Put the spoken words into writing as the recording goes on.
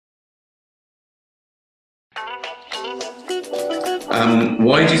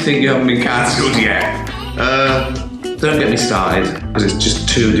Why do you think you haven't been cancelled yet? Don't get me started, because it's just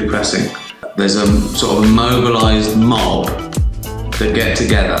too depressing. There's a sort of mobilised mob that get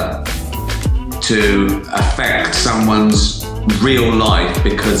together to affect someone's real life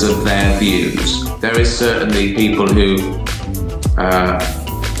because of their views. There is certainly people who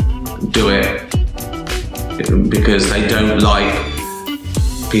do it because they don't like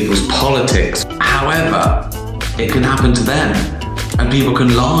people's politics. However, it can happen to them and people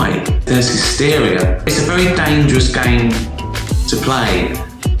can lie. There's hysteria. It's a very dangerous game to play,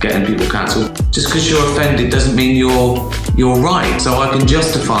 getting people cancelled. Just because you're offended doesn't mean you're right. So I can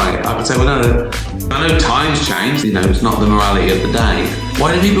justify it. I can say, well, no, I know times change, you know, it's not the morality of the day.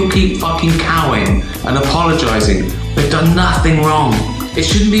 Why do people keep fucking cowing and apologising? They've done nothing wrong. It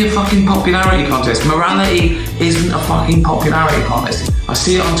shouldn't be a fucking popularity contest. Morality isn't a fucking popularity contest. I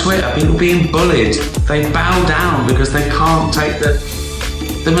see it on Twitter, people being bullied. They bow down because they can't take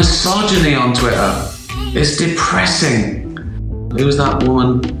the misogyny on Twitter. It's depressing. Who was that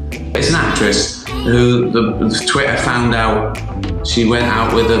woman? It's an actress who the Twitter found out she went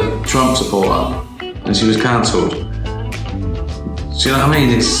out with a Trump supporter and she was cancelled. Do you know what I mean?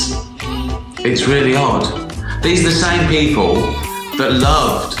 It's really odd. These are the same people that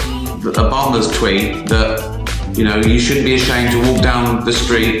loved Obama's tweet that, you know, you shouldn't be ashamed to walk down the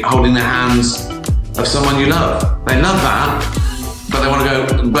street holding the hands of someone you love. They love that, but they want to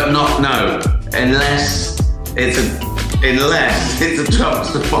go, but not, no, unless it's a Trump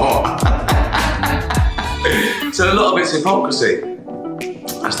support. So a lot of it's hypocrisy.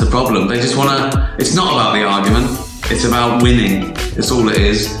 That's the problem. They just want to, it's not about the argument, it's about winning. It's all it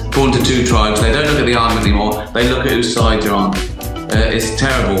is. Born to two tribes, they don't look at the argument anymore, they look at whose side you're on. It's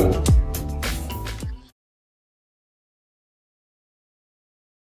terrible.